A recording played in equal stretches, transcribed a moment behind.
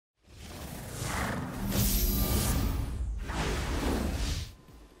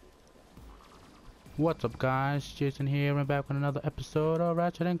What's up guys, Jason here and back with another episode of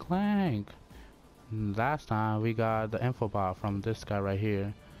Ratchet and Clank. Last time we got the info bot from this guy right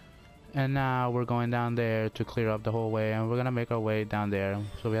here. And now we're going down there to clear up the whole way, and we're gonna make our way down there.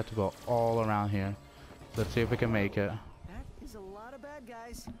 So we have to go all around here. Let's see if we can make it. That is a lot of bad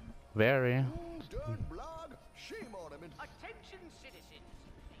guys. Very. Attention citizens,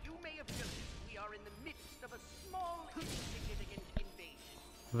 you may have noticed we are in the midst of a small insignificant invasion.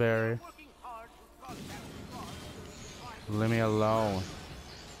 Very. Working hard to broadcast across Leave me alone.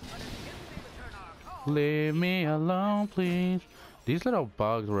 Leave me alone, please. These little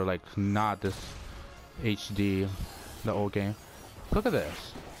bugs were like not this HD, the old game. Look at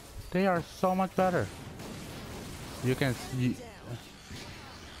this. They are so much better. You can see.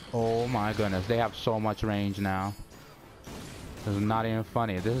 Oh my goodness, they have so much range now. This is not even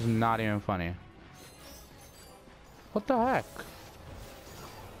funny. This is not even funny. What the heck?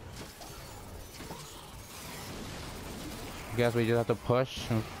 I guess we just have to push.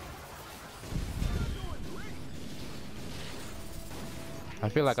 I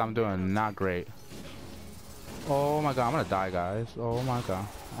feel like I'm doing not great. Oh my god, I'm gonna die, guys. Oh my god.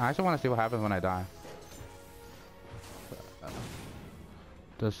 I actually want to see what happens when I die.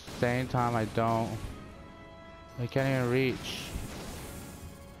 The same time I can't even reach.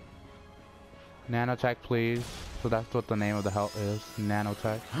 Nanotech, please. So that's what the name of the health is.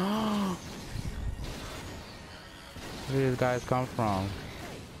 Nanotech. Where do these guys come from?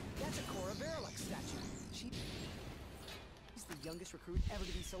 That's a Cora Verilic statue. She's the youngest recruit ever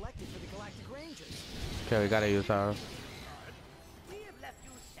to be selected for the Galactic Rangers. Okay, we gotta use our.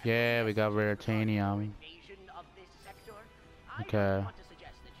 Yeah, we got Veritanium. Okay.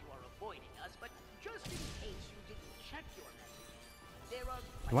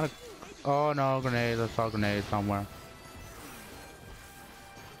 You wanna? Oh no, grenades! I saw grenades somewhere.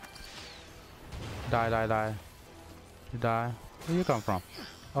 Die, die, die. You die. Where you come from?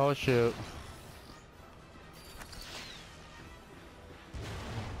 Oh shoot.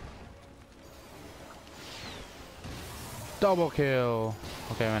 Double kill.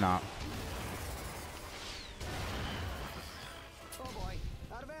 Okay, we're not. Oh boy,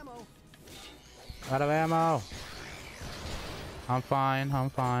 out of ammo. Out of ammo. I'm fine, I'm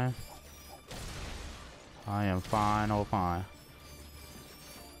fine. I am fine, oh fine.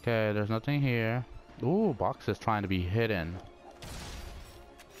 Okay, there's nothing here. Ooh, box is trying to be hidden.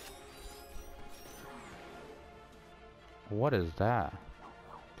 What is that?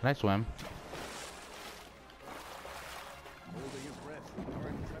 Can I swim? Holding his breath, our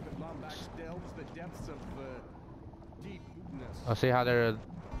intrepid Lombax delves the depths of deepness. I'll see how they're.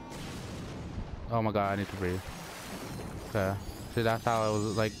 Oh my god, I need to breathe. Okay. See, that's how it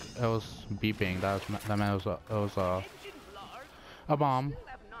was like. It was beeping. That meant it was a bomb.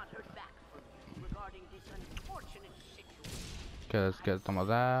 Okay, let's get some of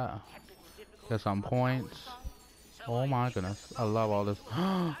that. Get some points. Oh my goodness, I love all this.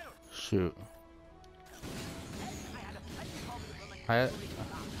 Shoot.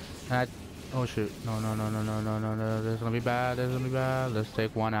 Oh shoot. No. This is gonna be bad. This is gonna be bad. Let's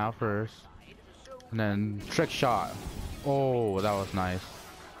take one out first. And then trick shot. Oh, that was nice.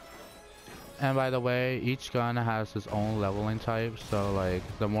 And by the way, each gun has its own leveling type. So like,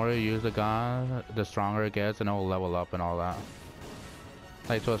 the more you use the gun, the stronger it gets, and it will level up and all that.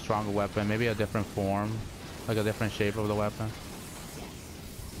 Like to a stronger weapon, maybe a different form, like a different shape of the weapon.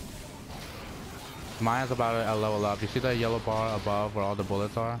 Mine's about a level up. You see that yellow bar above where all the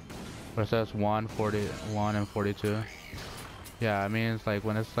bullets are? Where it says 1, 41, and 42. Yeah, I mean it's like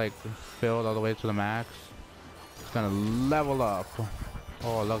when it's like filled all the way to the max, it's gonna level up.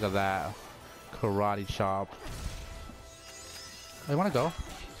 Oh, look at that. Karate chop. I wanna go.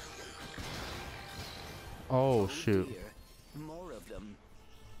 Oh shoot. More of them.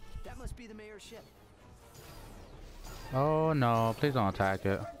 That must be the mayor's ship. Oh no, please don't attack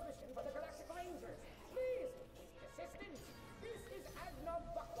it.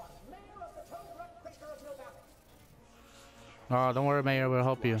 Oh, don't worry, Mayor, we'll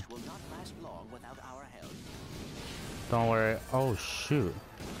help you. Don't worry. Oh shoot.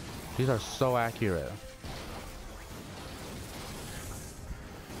 These are so accurate.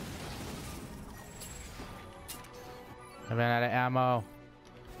 I ran out of ammo.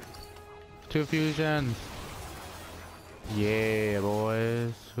 2 fusions. Yeah,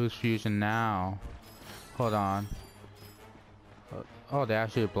 boys. Who's fusion now? Hold on. Oh, they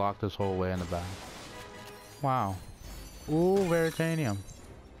actually blocked this whole way in the back. Wow. Ooh, Veritanium.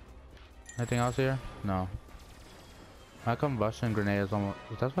 Anything else here? No. My combustion grenade is almost.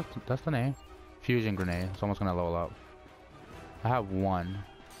 That's the name? Fusion grenade. It's almost gonna level up. I have 1.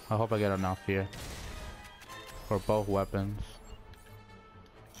 I hope I get enough here. for both weapons.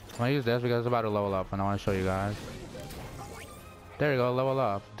 I'm gonna use this because it's about to level up and I want to show you guys. There you go, level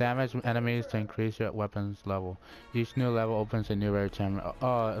up. Damage enemies to increase your weapons level. Each new level opens a new rare item.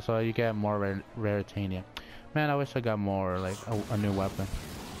 Oh, so you get more rare titanium. Man, I wish I got more, like a new weapon.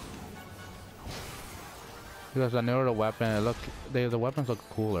 Because the newer the weapon, the weapons look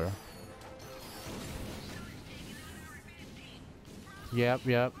cooler. Yep.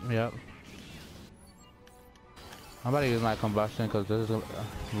 I'm about to use my combustion because this is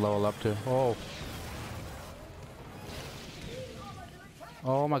level up too. Oh.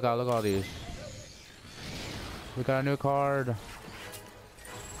 Oh my god, look at all these. We got a new card.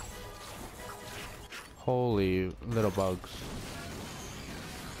 Holy little bugs.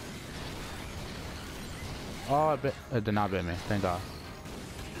 Oh, it did not bit me, thank god.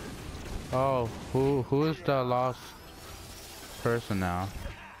 Oh, who is the lost person now?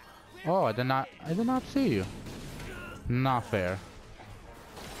 Oh, I did not see you. Not fair.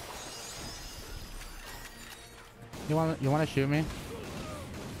 You wanna shoot me?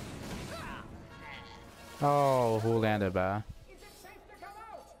 Oh, who landed bad?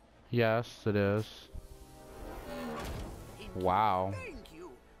 Yes, it is. Wow. Thank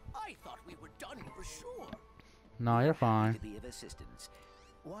you. I thought we were done for sure. No, you're fine. To be of assistance.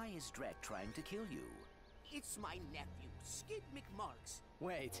 Why is Drek trying to kill you? It's my nephew, Skid McMarks.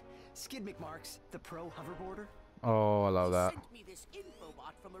 Wait, Skid McMarks, the pro hoverboarder? Oh, I love He that. sent me this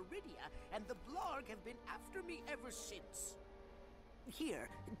infobot from Iridia, and the Blarg have been after me ever since. Here,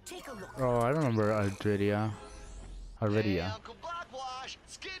 take a look. Oh, I remember Iridia. Hey, Uncle Blackwash,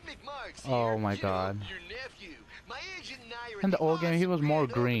 Skid McMarks here. Oh my You know, god. your nephew. My agent and I are In the at old game, he was more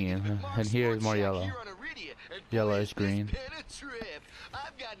awesome grand green, opening of and here is more Sports Shack yellow. here on Iridia, and Yellowish boy, has green. this been a trip.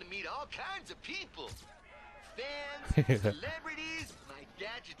 I've gotten to meet all kinds of people. Fans, celebrities, my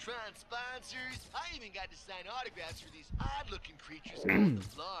Gadgetron sponsors. I even got to sign autographs for these odd-looking creatures called the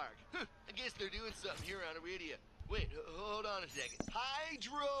Blarg. I guess they're doing something here on Iridia. Wait, hold on a second.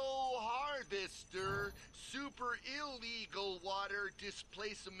 Hydro Harvester Super Illegal Water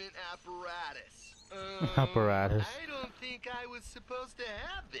Displacement Apparatus. Apparatus. I don't think I was supposed to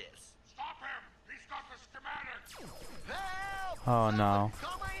have this. Stop him! He's got the schematics! Help! Oh no.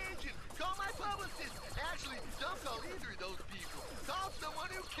 Call my agent! Call my publicist! Actually, don't call either of those people. Call someone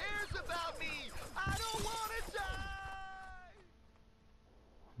who cares about me! I don't want to die!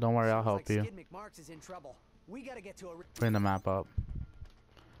 Don't worry, I'll Sounds help like you. Skid McMarks is in trouble. We gotta get to a... Bring the map up.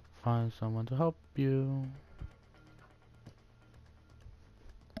 Find someone to help you.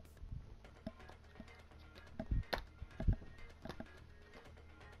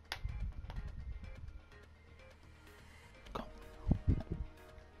 Go.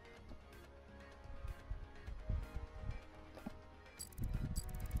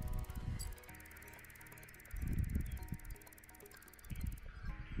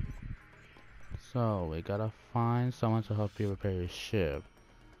 So, we gotta find someone to help you repair your ship.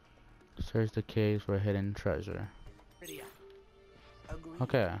 Search the caves for hidden treasure. Agreed.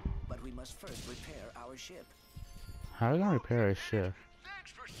 Okay. But we must first repair our ship. How are we gonna repair our ship?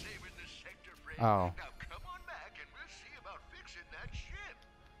 Thanks for saving this sector, friend. Oh. Now come on back and we'll see about fixing that ship.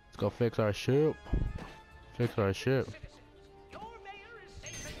 Let's go fix our ship. Fix our ship. Citizens, your mayor is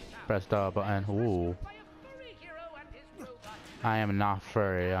safe and sound. Press the button. Ooh. By a furry hero and his robot. I am not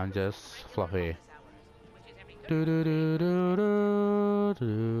furry, I'm just fluffy. Which is every Do do do do do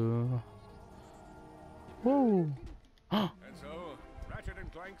do. Woo! And so, Ratchet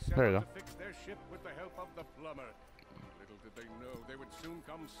and Clank set There you out go. to fix their ship with the help of the plumber. Little did they know they would soon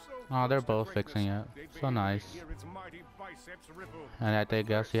come so Oh, they're close to both greatness, fixing it. they'd be So able to nice. hear its mighty biceps ripple. And I think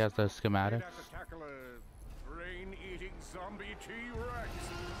guess he has the They'd schematics. have to tackle a brain-eating zombie T-Rex.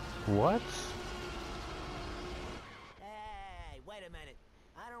 What? Hey, wait a minute.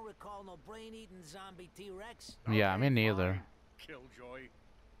 I don't recall no brain-eating zombie T-Rex. Yeah, me neither. Killjoy.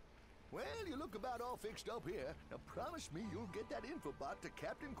 Well, you look about all fixed up here. Now promise me you'll get that infobot to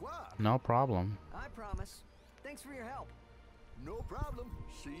Captain Quad. No problem. I promise. Thanks for your help. No problem.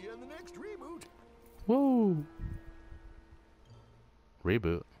 See you in the next reboot. Woo!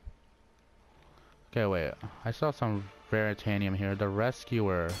 Reboot. Okay, wait. I saw some veritanium here. The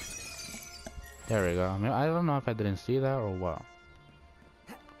rescuer. There we go. I mean, I don't know if I didn't see that or what.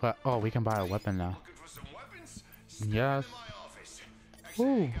 But oh, we can buy a weapon now. Looking for some weapons? Yes. In my office. Actually, I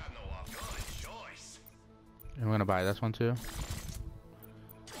Ooh. ain't got no choice. And we're gonna buy this one too.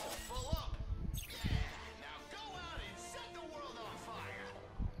 Full up. Now go out and set the world on fire.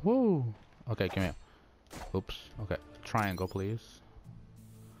 Woo! Okay, give me a... Oops. Okay. Triangle, please.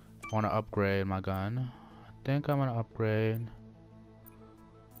 I want to upgrade my gun. I think I'm gonna upgrade...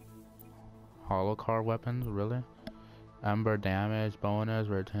 Hollow card weapons, really? Ember damage, bonus,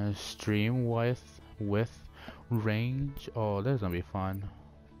 return, stream with range. Oh, this is gonna be fun.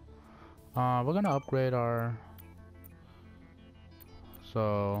 We're gonna upgrade our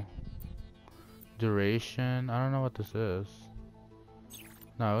duration. I don't know what this is.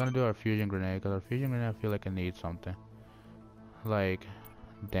 No, we're gonna do our fusion grenade because our fusion grenade I feel like it needs something like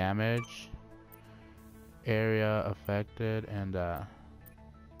damage, area affected, and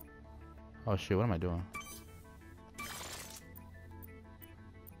oh shit, what am I doing?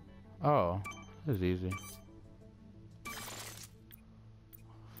 Oh, this is easy.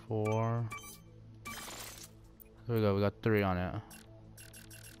 4. There we go, we got 3 on it.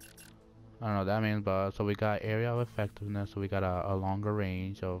 I don't know what that means, but so we got area of effectiveness, so we got a longer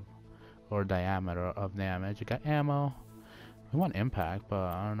range of, or diameter of damage. We got ammo. We want impact,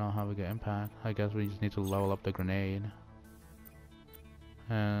 but I don't know how we get impact. I guess we just need to level up the grenade.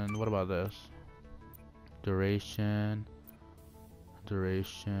 And what about this? Duration,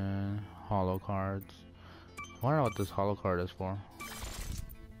 hollow cards. I wonder what this hollow card is for.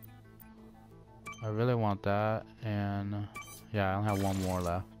 I really want that, and yeah, I only have 1 more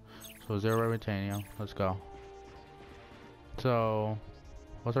left. So 0 Ratanium, let's go. So,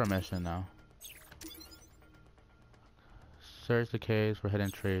 what's our mission now? Search the caves for hidden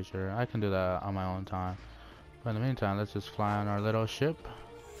treasure. I can do that on my own time. But in the meantime, let's just fly on our little ship.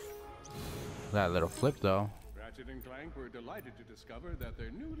 That little flip though. Ratchet and Clank were delighted to discover that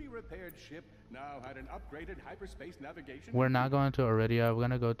their newly repaired ship now had an upgraded hyperspace navigation. We're not going to Iridia, we're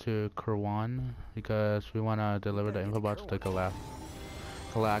gonna go to Kurwan because we wanna deliver the infobots to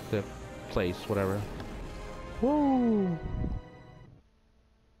galactic place, whatever. Woo!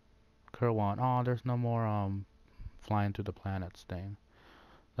 Kurwan. Oh, there's no more flying to the planets thing.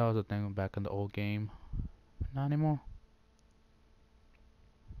 That was a thing back in the old game. Not anymore.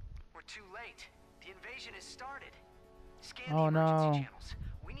 We're too late. The invasion has started. Scan Oh, the emergency no. channels.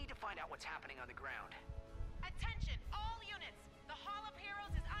 We need to find out what's happening on the ground. Attention, all units. The Hall of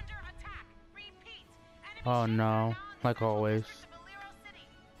Heroes is under attack. Repeat. Enemy Oh ships no, are now in the like central always. district of Alero City.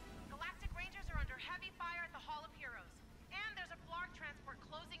 Galactic Rangers are under heavy fire at the Hall of Heroes. And there's a Blarg transport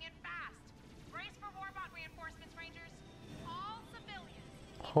closing in fast. Brace for Warbot reinforcements, Rangers. All civilians.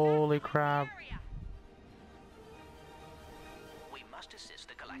 Holy evacuate the crap. area. We must assist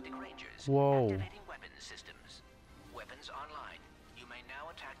the Galactic Rangers. Whoa. Activating weapons systems. Weapons online. You may now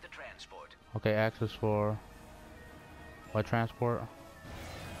attack the transport. Okay, access for what transport?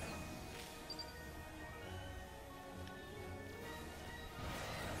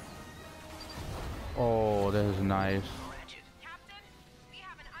 Oh, this is nice. Ratchet. Captain, we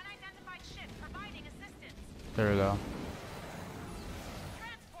have an unidentified ship providing assistance. There we go.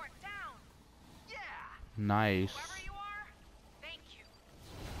 Transport down. Yeah! Nice. Whoever you are, thank you.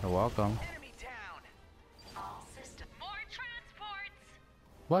 You're welcome. Enemy down! All systems. More transports.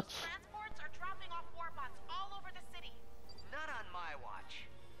 What? Transports are dropping off warbots all over the city. Not on my watch.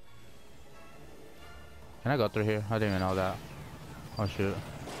 Can I go through here? I didn't even know that. Oh shoot.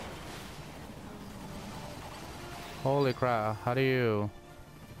 Holy crap, how do you...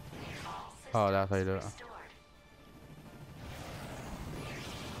 Oh, that's how you do it.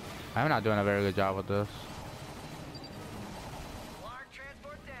 I'm not doing a very good job with this. Blarg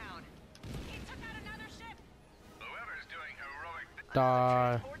transport down. He took out another ship. Whoever's doing heroic Die.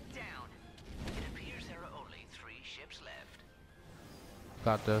 Transport down. It appears there are only 3 ships left.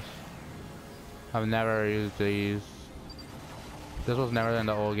 Got this. I've never used these. This was never in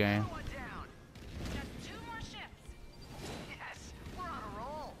the old game. One down. Just 2 more ships. Yes, we're on a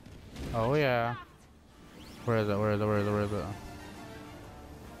roll. Oh yeah. Left. Where is it? Where is it? Where is it? Where is it?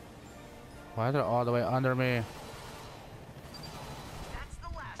 Why is it all the way under me? That's the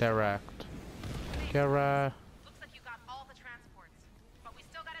last. Direct. Get wrecked. Looks like you got all the transports. But we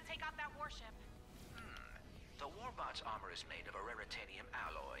still gotta take out that warship. The Warbot's armor is made of a raritanium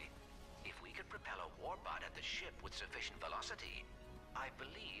alloy. If we could propel a Warbot at the ship with sufficient velocity, I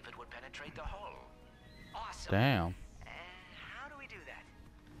believe it would penetrate the hull. Awesome. Damn. How do we do that?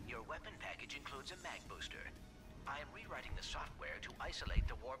 Your weapon package includes a mag booster. I am rewriting the software to isolate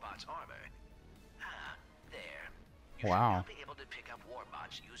the Warbot's armor. Ah, there. You Wow. should now be able to pick up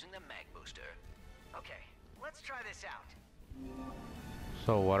Warbots using the mag booster. Okay, let's try this out.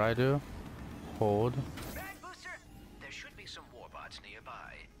 So what I do? Hold. Mag booster. There should be some Warbots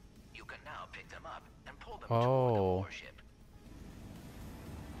nearby. You can now pick them up and pull them Oh. toward the warship.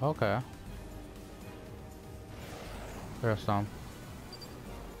 Okay. There's some.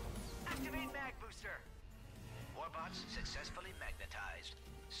 Activate mag booster. Warbots successfully magnetized.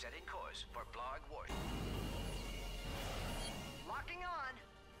 Setting course for Blarg Warship. Locking on.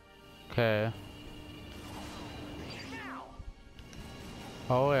 Okay.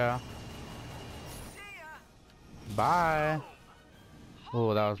 Oh yeah. Bye.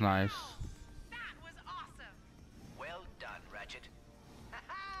 Oh, that was nice. That was awesome. Well done, Ratchet.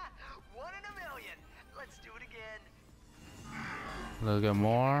 One in a million. Let's do it again. Let's get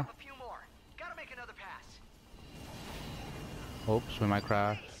more. A few more. Gotta make another pass. Oops, we might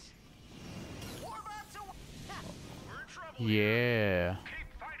crash. Warbots away. We're in trouble. Yeah.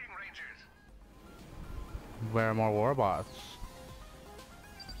 Keep fighting, Rangers. Where are more warbots?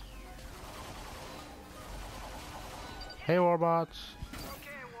 Hey, warbots.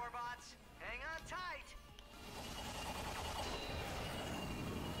 Okay, Warbots. Hang on tight.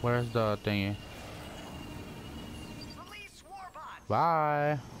 Where's the thingy? Release Warbots.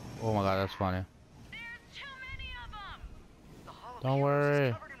 Bye. Oh my god, that's funny. There's too many of them. The Hall of Don't Heroes worry.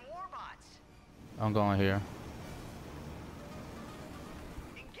 is covered in Warbots. I'm going here.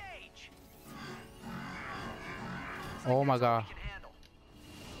 Engage. Oh my god. We can handle.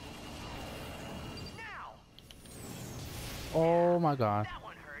 Now. Oh my god. That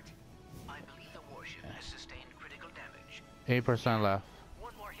one hurt. I believe the warship has sustained critical damage. 8% left.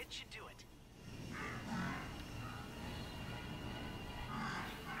 One more hit should do it.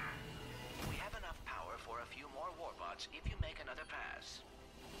 We have enough power for a few more warbots if you make another pass.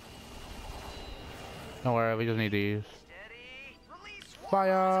 Don't worry, we just need these. Steady. Release Warbots.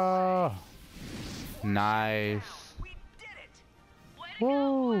 Fire! Nice. We did it. Way to go,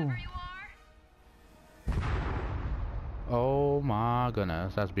 Woo! whoever you are. Oh my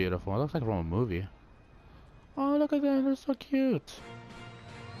goodness, that's beautiful. It looks like from a movie. Oh, look at that, they're so cute.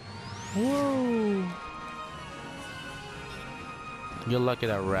 Whoa! You're lucky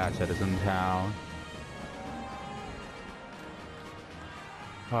that Ratchet is in town.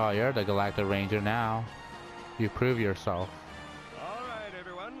 Oh, you're the Galactic Ranger now. You prove yourself. All right,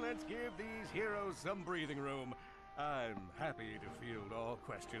 everyone, let's give these heroes some breathing room. I'm happy to field all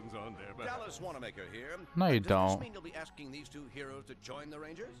questions on their behalf. Dallas Wanamaker here. No, you Does don't. this mean you'll be asking these two heroes to join the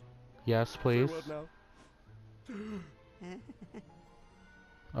Rangers? Yes, please. What now?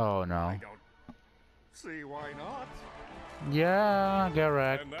 Oh no. I don't see why not. Yeah, get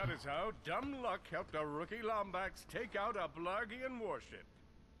wrecked. And that is how dumb luck helped a rookie Lombax take out a Blargian warship.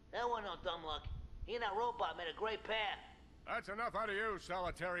 That wasn't no dumb luck. He and that robot made a great pair. That's enough out of you,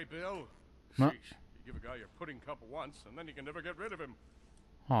 solitary Bill. Huh? Sheesh, you give a guy your pudding cup once, and then you can never get rid of him.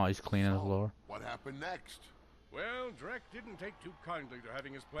 Oh, he's cleaning the floor. What happened next? Well, Drek didn't take too kindly to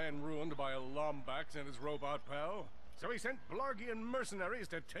having his plan ruined by a Lombax and his robot pal. So he sent Blargian mercenaries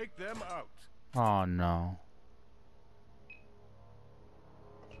to take them out. Oh no.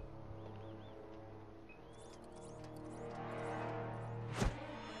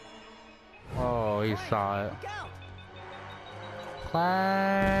 Oh, he saw it. Look out!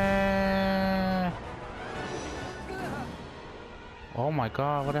 Clank! Oh my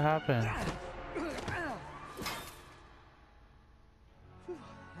god, what happened?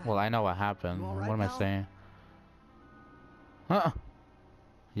 Well, I know what happened. You all right, What am I pal? saying? Huh?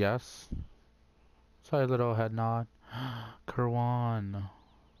 Yes. Sorry, little head nod. Kerwan.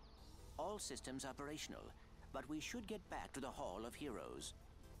 All systems operational, but we should get back to the Hall of Heroes.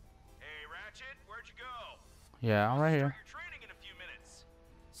 Hey, Ratchet, where'd you go? Yeah, I'm right here. Start your training in a few minutes.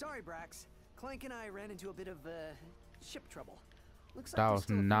 Sorry, Brax. Clank and I ran into a bit of ship trouble. Looks like That there's was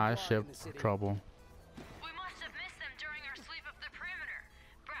still a few not Blarg ship in the city. trouble. We must have missed them during our sweep of the perimeter.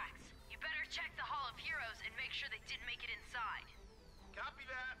 Brax, you better check the Hall of Heroes and make sure they didn't make it inside. Copy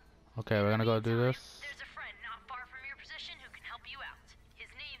that. Okay, we're gonna go do this. There's a friend not far from your position who can help you out.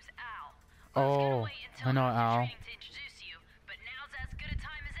 His name's Al. Oh, I know Al. Training to introduce you, but now's as good a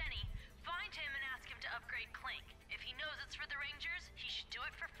time as any. Find him and ask him to upgrade Clank. If he knows it's for the Rangers, he should do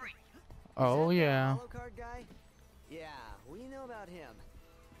it for free. Oh yeah. Hollow card guy? Yeah, we know about him.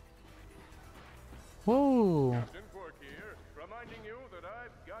 Woo. Captain Quark here, reminding you that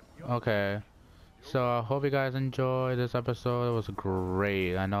I've got your... Okay. So I hope you guys enjoyed this episode. It was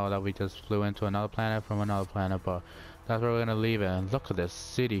great. I know that we just flew into another planet from another planet, but that's where we're gonna leave it. And look at this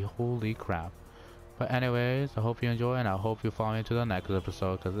city. Holy crap. But anyways, I hope you enjoy, and I hope you follow me to the next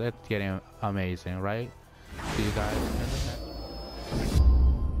episode because it's getting amazing, right? See you guys in the next.